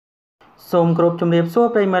សូមគោរពជំរាបសួរ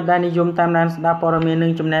ប្រិយមិត្តដែលនិយមតាមដានស្ដាប់ព័ត៌មាននិ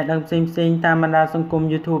ងចំណេះដឹងផ្សេងៗតាមបណ្ដាសង្គម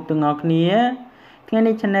YouTube ទាំងអស់គ្នាថ្ងៃ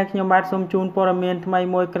នេះ Channel ខ្ញុំបាទសូមជូនព័ត៌មានថ្មី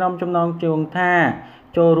មួយក្រុមចំណងជើងថា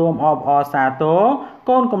ចូលរួមអបអរសាទរ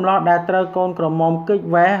កូនកំឡោះដែលត្រូវកូនក្រមុំគេច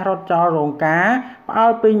វេះរត់ចោលរោងការផ្អើ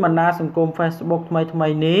លពេញបណ្ដាសង្គម Facebook ថ្មី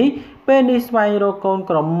នេះពេលនេះស្វែងរកកូន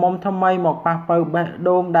ក្រមុំថ្មីមកប៉ះប៉ូវបេះ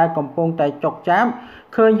ដូងដែលកំពុងតែចុកចាប់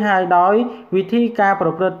ឃើញហើយដោយវិធីការប្រ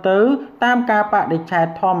ព្រឹត្តទៅតាមការបដិឆេទ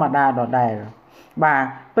ធម្មតាដដែលបាទ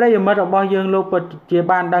ប្រិយមិត្តរបស់យើងលោកពិតជា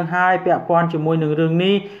បានដឹងហើយពាក់ព័ន្ធជាមួយនឹងរឿង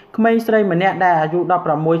នេះក្មេងស្រីម្នាក់ដែលអាយុ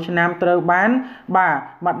16ឆ្នាំត្រូវបានបាទ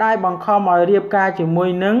ម្ដាយបង្ខំឲ្យរៀបការជាមួយ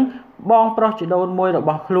នឹងបងប្រុសជីដូនមួយរប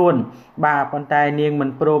ស់ខ្លួនបាទប៉ុន្តែនាងមិន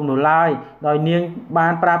ព្រមនោះឡើយដោយនាងបា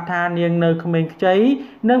នប្រាប់ថានាងនៅក្មេងខ្ចី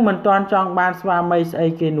និងមិនទាន់ចង់បានស្វាមីស្អី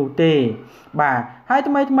គេនោះទេបាទហើយ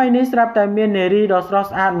ថ្មីនេះស្រាប់តែមាននារីដ៏ស្រស់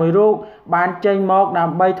ស្អាតមួយរូបបានចេញមកដើ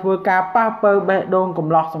ម្បីធ្វើការប៉ះប៉ូវបេះដូងកំ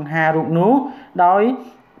ឡោះសង្ហារូបនោះដោយ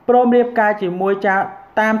ព្រមរៀបការជាមួយចា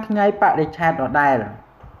តាមថ្ងៃបរិច្ឆេទដដែល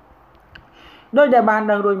ដោយដែលបាន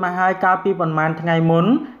ដឹងរួចមកហើយកាលពីប្រហែលថ្ងៃមុន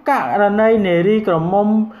ករណីនារីក្រមុំ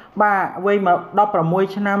បាទវ័យ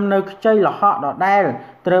16ឆ្នាំនៅខ្ចីលហកដដែល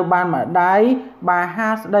ត្រូវបានម្ដាយបាទហា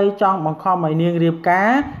ស្ដីចង់បង្ខំឲ្យនាងរៀបកា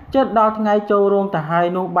រជិតដល់ថ្ងៃចូលរោងទៅហើយ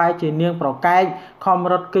នោះបែរជានាងប្រកែកខំ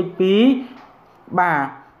រត់គេចពីបាទ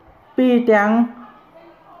ពីទាំង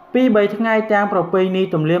3ថ្ងៃទាំងប្រពៃណី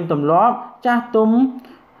ទំនៀមទម្លាប់ចាស់ទុំ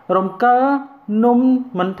រំកិលនំ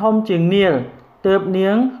មិនធំជាងនាលទើបនា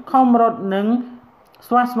ងខំរត់នឹង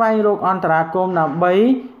ស្វែងរកអន្តរាគមន៍ដើម្បី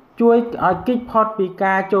ជួយឲ្យគេចផុតពី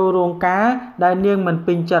ការចូលរោងការដែលនាងមិន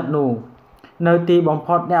ពេញចិត្តនោះនៅទីបំ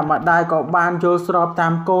ផុតអ្នកម្ដាយក៏បានយល់ស្របតា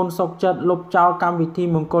មកូនសុកចិត្តលុបចោលកម្មវិធី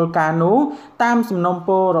មង្គលការនោះតាមសំណុំព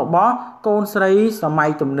ររបស់កូនស្រីសម័យ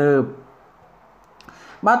ទំនើប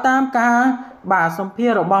បើតាមការបាទសម្ភា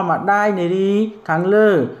ររបស់ម្ដាយនារីខាងលើ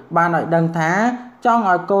បានឲ្យដឹងថាចង់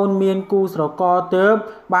ឲ្យកូនមានគូស្រករទើប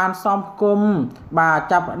បានសំគុំបាទ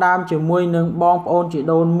ចាប់ផ្ដើមជាមួយនឹងបងប្អូនជី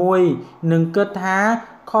ដូនមួយនឹងគិតថា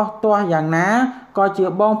ខុសទាស់យ៉ាងណាក៏ជា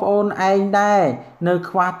បងប្អូនឯងដែរនៅ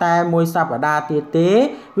ខ្វះតែមួយសប្តាហ៍ទៀតទេ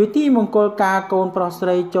វិធីមង្គលការកូនប្រុសស្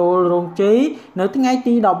រីចូលរោងជ័យនៅថ្ងៃ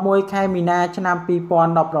ទី11ខែមីនាឆ្នាំ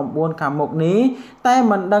2019ខាងមុខនេះតែ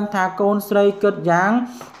មិនដឹងថាកូនស្រីគិតយ៉ាង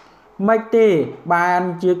ម៉េចទេបាន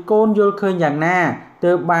ជាកូនយល់ឃើញយ៉ាងណា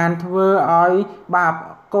ទើបបានធ្វើឲ្យបាទ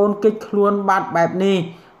កូនគេចខ្លួនបាត់បែបនេះ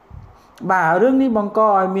បាទរឿងនេះបង្ក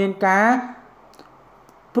ឲ្យមានការ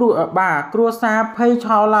គ្រួសារភ័យ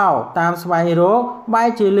ឆោឡោតាមស្វែងរកបែរ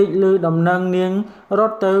ជាលេចលឺដំណឹងនាងរ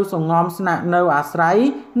ត់ទៅសង្ងំស្នាក់នៅអាស្រ័យ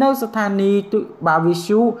នៅស្ថានីយ៍វិទ្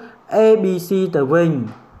យុ ABC ទៅវិញ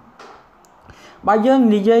បើយើង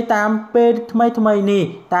និយាយតាមពេលថ្មីនេះ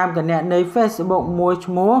តាមគណនី Facebook មួយ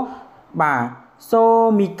ឈ្មោះបាទសូ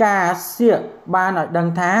មីកាសៀកបានឲ្យដឹង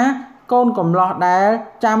ថាកូនកំឡោះដែល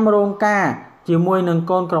ចាំរោងការជាមួយនឹង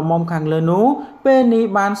កូនក្រមុំខាងលើនោះពេលនេះ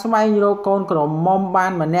បានស្វែងរកកូនក្រមុំបា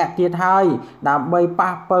នម្នាក់ទៀតហើយដើម្បី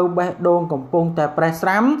ប៉ះប៉ូវបេះដូងកំពុងតែប្រេះស្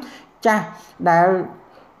រាំចាស់ដែល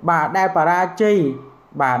បរាជ័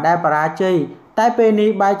យតែពេលនេះ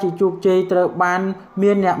បែរជាជោគជ័យត្រូវបាន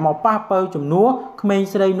មានអ្នកមកប៉ះប៉ូវជំនួសក្មេង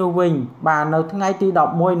ស្រីនោះវិញបាទនៅថ្ងៃទី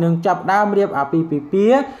11នឹងចាប់ដើមរៀបអាពាហ៍ពិពា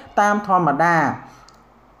ហ៍តាមធម្មតា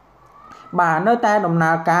បាទនៅតែដំ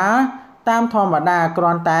ណើរការតាមធម្មតាគ្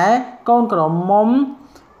រាន់តែកូនក្រមុំ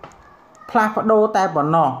ផ្លាស់ប្ដូរតែប៉ុ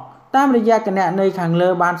ណ្ណោះតាមរយៈគណនីខាងលើ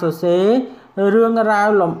បានសរសេររឿងរ៉ាវ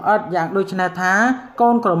លម្អិតយ៉ាងដូចនេះថាកូ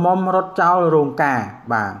នក្រមុំរត់ចោលរោងការ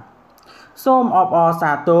បាទសូមអបអរ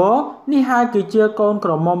សាទរនេះហើយគឺជាកូន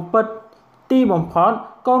ក្រមុំពិតទីបំផុត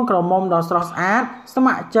កូនក្រមុំដ៏ស្រស់ស្អាតស្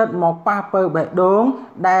ម័គ្រចិត្តមកប៉ះប៉ូវបេះដូង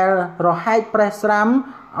ដែលរហែកប្រេះស្រាំ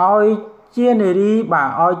ឲ្យជានារី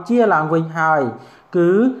ឲ្យជាឡើងវិញហើយគឺ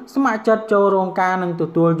ស្ម័គ្រចិត្តចូលរោងការនិងទ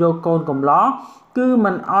ទួលយកកូនកំឡោះគឺ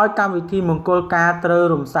មិនឲ្យកម្មវិធីមង្គលការត្រូវ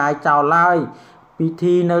រំសាយចោលឡើយពិ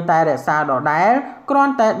ធីនៅតែរក្សាដដែលគ្រា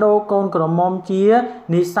ន់តែដូរកូនក្រមុំជា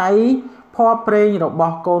និស្ស័យភ័ព្វព្រេងរប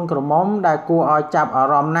ស់កូនក្រមុំដែលគួរឲ្យចាប់អា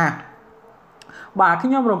រម្មណ៍ណាស់បាទខ្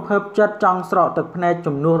ញុំរំភើបចិត្តចង់ស្រក់ទឹកភ្នែក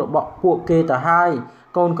ជំនួសរបស់ពួកគេទៅហើយ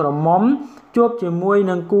កូនក្រមុំជួបជាមួយ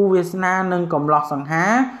នឹងគូវាសនានិងកំឡោះសង្ហា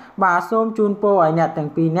បាទសូមជូនពរឲ្យអ្នកទាំង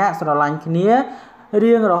ពីរនាក់ស្រឡាញ់គ្នា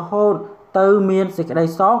រៀងរហូតទៅមានសេចក្តី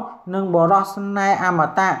សុខនិងបរោះស្នេហ៍អម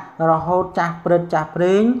តៈរហូតចាស់ព្រឹត្តចាស់ព្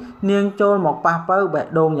រេងនាងចូលមកប៉ះប៉ូវបេះ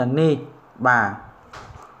ដូងយ៉ាងនេះបាទ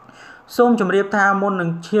សូមជម្រាបថាមុននឹង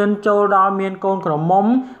ឈានចូលដល់មានកូនក្រមុំ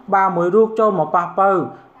មួយរូបចូលមកប៉ះប៉ូវ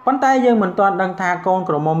ប៉ុន្តែយើងមិនទាន់ដឹងថាកូន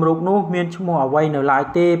ក្រមុំរូបនោះមានឈ្មោះអ្វីនៅឡើយ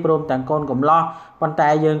ទេព្រមទាំងកូនកំឡោះប៉ុន្តែ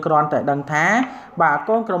យើងគ្រាន់តែដឹងថា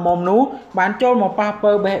កូនក្រមុំនោះបានចូលមកប៉ះ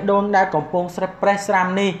ប៉ូវបេះដូងដែលកំពុងប្រេះស្រាំ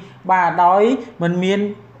នេះដោយមិនមាន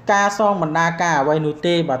ការសងបណ្ដាការអ្វីនោះ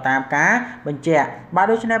ទេបើតាមការបញ្ជាក់បាទ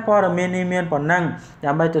ដូច្នេះព័ត៌មាននេះមានប៉ុណ្ណឹង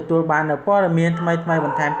ដើម្បីទទួលបាននូវព័ត៌មានថ្មីៗប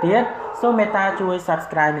ន្ថែមទៀតសូមមេត្តាជួយ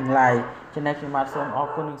Subscribe និង Like ចំណែកខ្ញុំបាទសូមអរ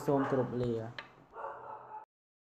គុណនិងសូមគោរពលា